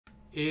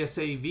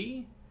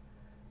ASAV,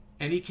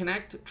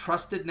 Anyconnect,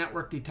 Trusted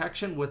Network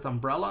Detection with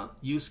Umbrella,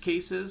 use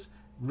cases,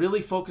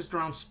 really focused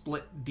around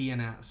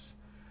split-DNS.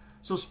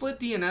 So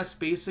split-DNS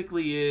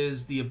basically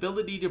is the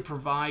ability to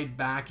provide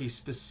back a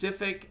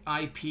specific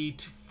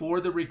IP for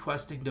the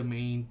requesting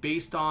domain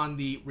based on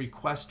the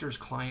requester's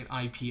client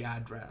IP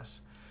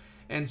address.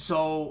 And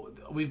so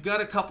we've got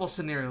a couple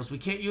scenarios. We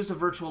can't use a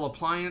virtual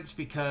appliance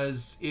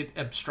because it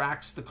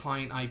abstracts the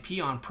client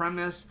IP on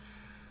premise.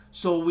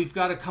 So we've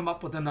got to come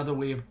up with another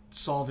way of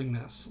solving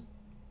this.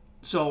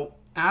 So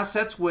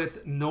assets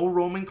with no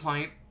roaming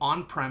client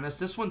on premise.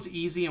 This one's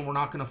easy and we're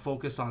not going to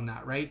focus on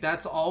that, right?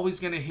 That's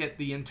always going to hit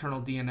the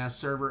internal DNS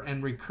server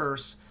and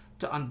recurse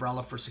to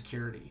Umbrella for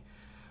security.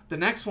 The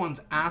next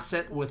one's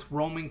asset with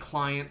roaming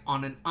client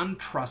on an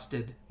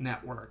untrusted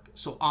network,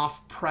 so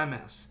off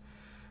premise.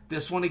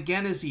 This one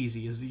again is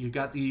easy. You've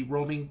got the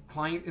roaming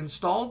client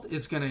installed.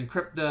 It's going to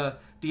encrypt the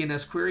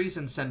DNS queries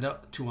and send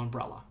up to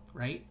Umbrella,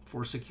 right,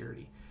 for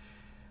security.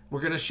 We're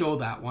going to show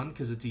that one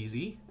because it's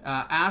easy.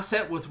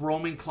 Asset with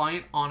roaming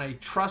client on a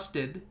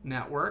trusted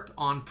network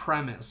on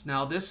premise.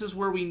 Now this is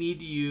where we need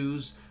to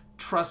use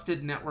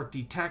trusted network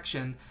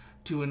detection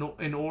to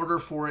in order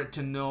for it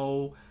to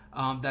know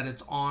that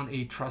it's on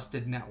a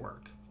trusted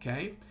network.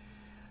 Okay.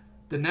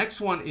 The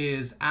next one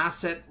is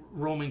asset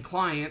roaming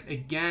client,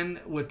 again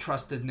with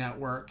trusted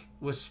network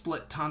with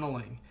split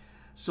tunneling.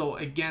 So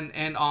again,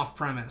 and off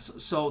premise.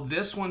 So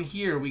this one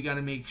here, we got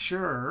to make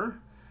sure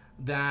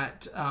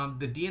that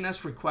the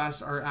DNS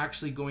requests are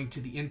actually going to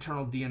the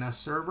internal DNS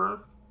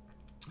server.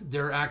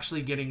 They're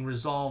actually getting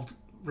resolved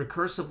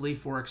recursively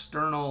for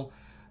external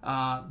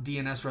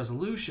DNS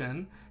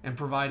resolution and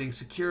providing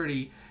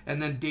security, and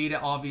then data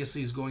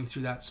obviously is going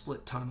through that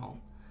split tunnel.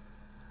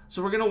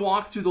 So we're going to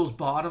walk through those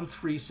bottom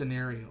three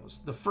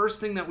scenarios. The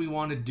first thing that we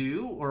want to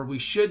do, or we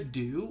should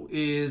do,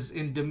 is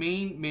in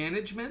domain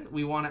management,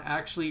 we want to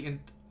actually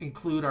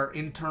include our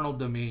internal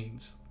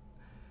domains.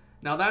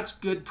 Now that's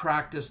good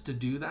practice to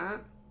do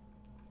that.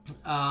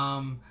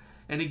 And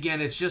again,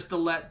 it's just to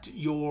let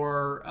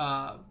your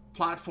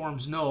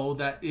platforms know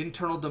that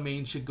internal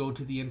domain should go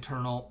to the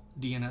internal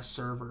DNS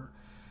server.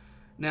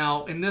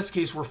 Now, in this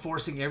case, we're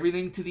forcing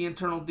everything to the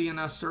internal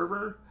DNS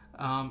server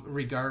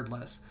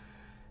regardless.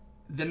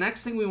 The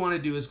next thing we want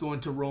to do is go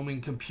into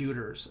roaming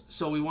computers.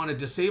 So we want to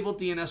disable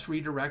DNS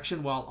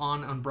redirection while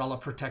on Umbrella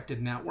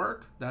protected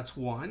network. That's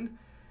one.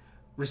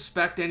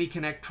 Respect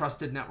Anyconnect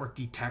trusted network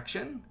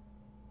detection.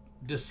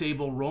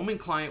 Disable roaming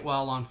client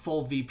while on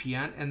full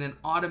VPN, and then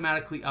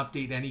automatically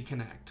update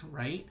Anyconnect,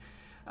 right?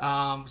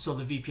 So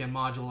the VPN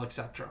module,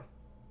 etc.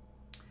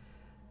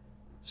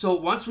 So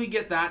once we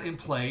get that in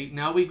play,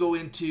 now we go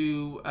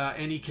into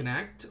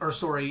Anyconnect, or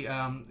sorry,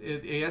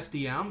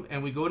 ASDM,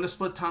 and we go into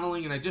split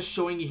tunneling, and I'm just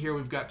showing you here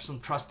we've got some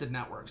trusted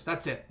networks.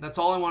 That's it. That's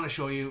all I want to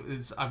show you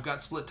is I've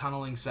got split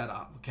tunneling set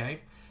up,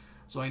 okay?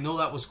 So I know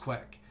that was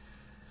quick.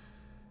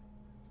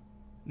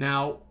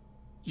 Now,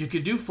 you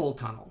could do full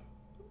tunnel.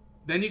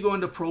 Then you go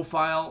into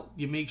profile,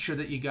 you make sure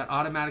that you got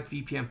automatic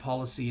VPN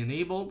policy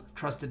enabled,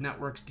 trusted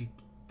networks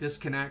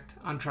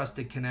disconnect,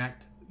 untrusted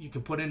connect. You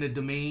can put in a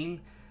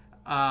domain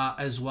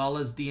as well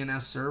as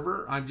DNS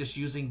server. I'm just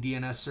using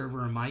DNS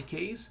server in my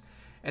case.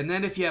 And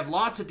then if you have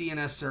lots of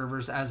DNS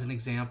servers, as an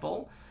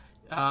example,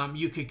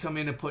 you could come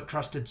in and put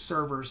trusted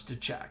servers to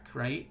check,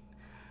 right?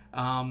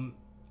 I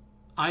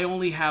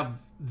only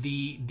have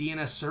the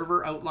DNS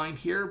server outlined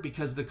here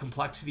because of the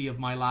complexity of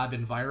my lab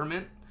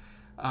environment.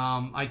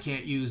 I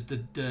can't use the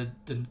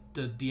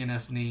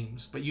DNS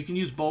names, but you can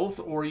use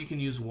both or you can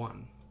use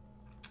one.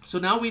 So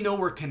now we know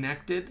we're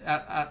connected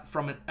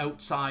from an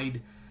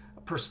outside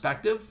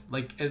perspective,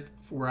 like if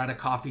we're at a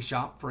coffee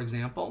shop, for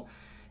example,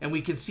 and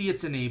we can see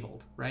it's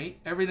enabled, right?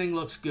 Everything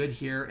looks good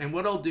here. And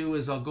what I'll do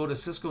is I'll go to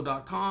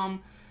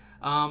cisco.com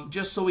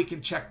just so we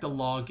can check the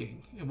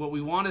logging. And what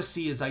we want to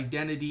see is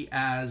identity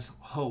as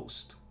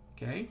host,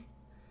 okay?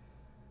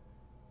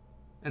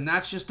 And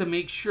that's just to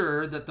make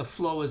sure that the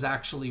flow is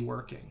actually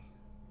working.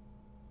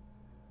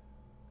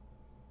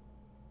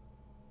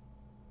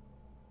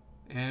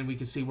 And we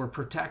can see we're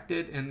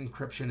protected and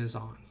encryption is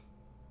on.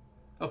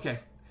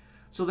 Okay,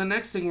 so the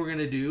next thing we're going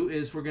to do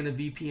is we're going to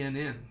VPN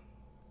in.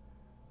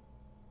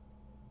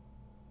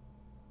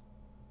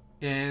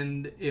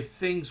 And if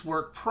things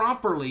work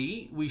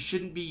properly, we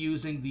shouldn't be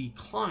using the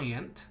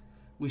client.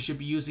 We should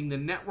be using the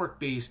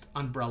network-based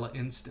Umbrella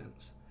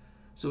instance.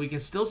 So we can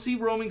still see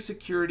roaming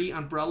security.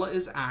 Umbrella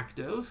is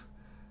active.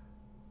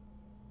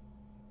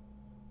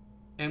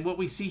 And what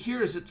we see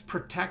here is it's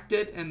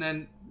protected and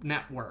then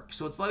network.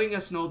 So it's letting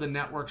us know the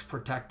network's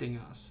protecting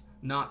us,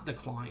 not the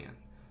client.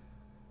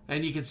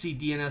 And you can see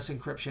DNS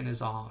encryption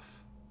is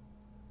off.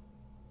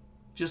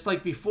 Just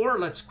like before,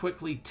 let's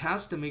quickly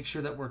test to make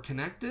sure that we're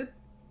connected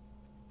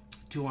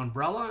to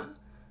Umbrella.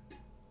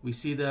 We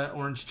see the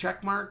orange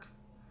check mark.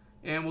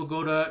 And we'll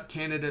go to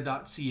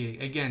canada.ca.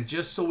 Again,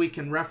 just so we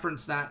can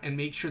reference that and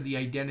make sure the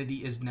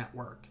identity is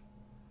network.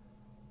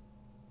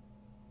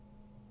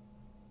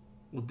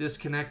 We'll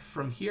disconnect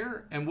from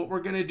here. And what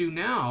we're going to do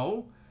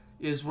now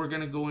is we're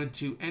going to go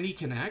into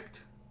Anyconnect.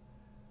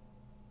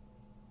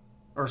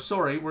 or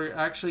sorry, we're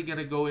actually going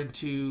to go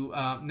into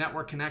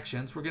network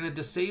connections. We're going to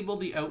disable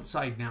the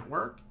outside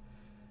network,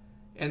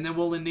 and then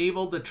we'll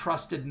enable the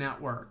trusted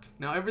network.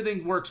 Now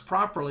everything works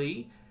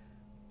properly.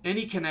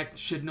 Anyconnect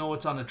should know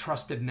it's on a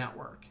trusted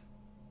network.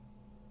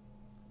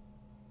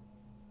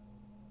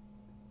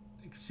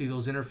 You can see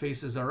those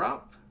interfaces are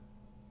up.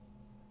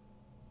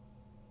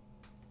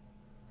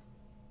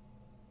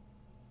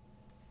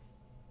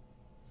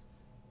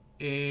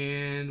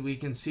 And we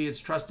can see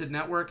it's trusted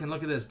network. And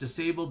look at this,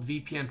 disabled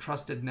VPN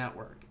trusted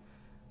network.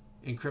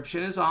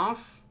 Encryption is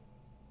off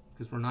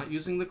because we're not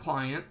using the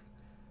client,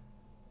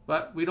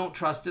 but we don't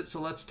trust it, so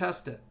let's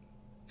test it.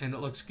 And it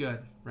looks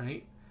good,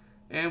 right?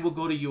 And we'll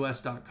go to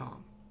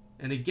us.com.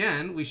 And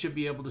again, we should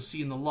be able to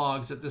see in the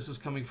logs that this is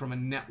coming from a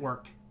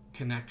network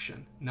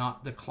connection,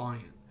 not the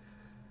client.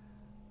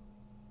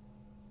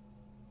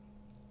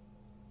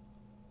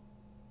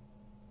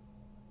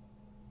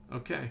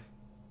 Okay.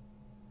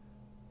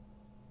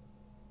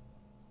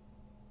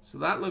 So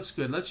that looks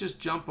good. Let's just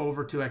jump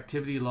over to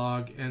activity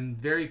log and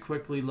very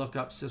quickly look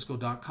up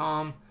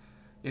cisco.com.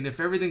 And if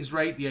everything's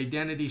right, the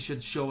identity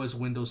should show as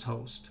Windows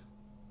host.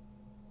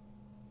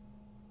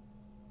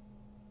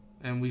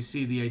 And we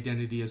see the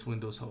identity as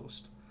Windows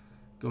host.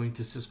 Going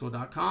to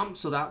cisco.com.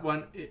 So that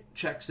one, it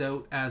checks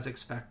out as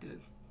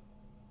expected.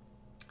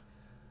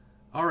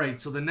 All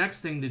right, so the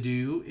next thing to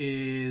do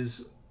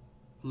is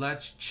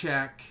let's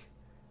check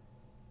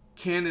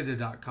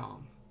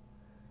Canada.com.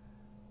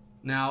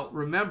 Now,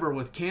 remember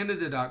with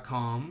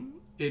Canada.com,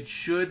 it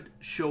should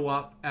show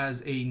up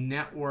as a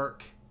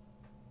network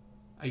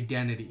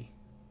identity.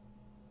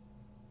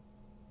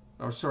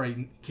 Or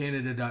sorry,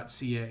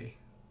 Canada.ca.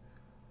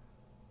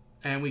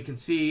 And we can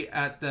see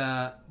at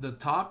the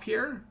top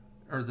here,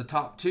 or the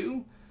top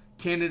two,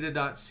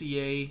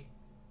 Canada.ca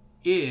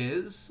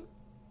is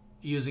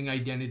using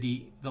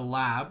identity, the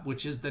lab,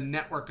 which is the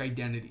network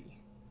identity.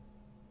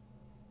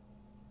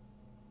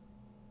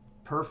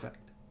 Perfect.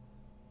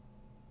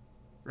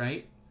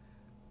 Right?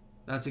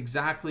 That's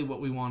exactly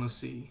what we want to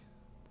see.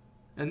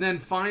 And then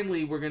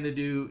finally, we're going to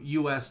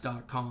do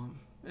us.com.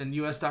 And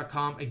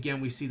us.com,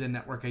 again, we see the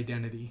network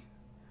identity.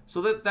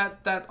 So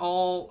that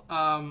all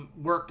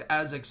worked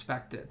as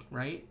expected,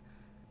 right?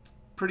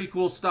 Pretty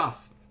cool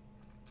stuff.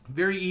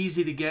 Very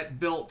easy to get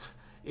built.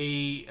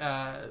 A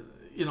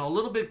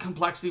little bit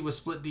complexity with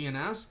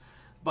split-DNS.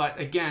 But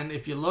again,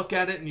 if you look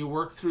at it and you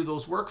work through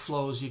those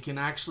workflows, you can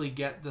actually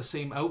get the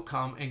same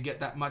outcome and get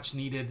that much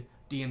needed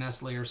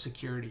DNS layer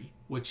security,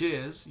 which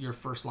is your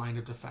first line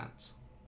of defense.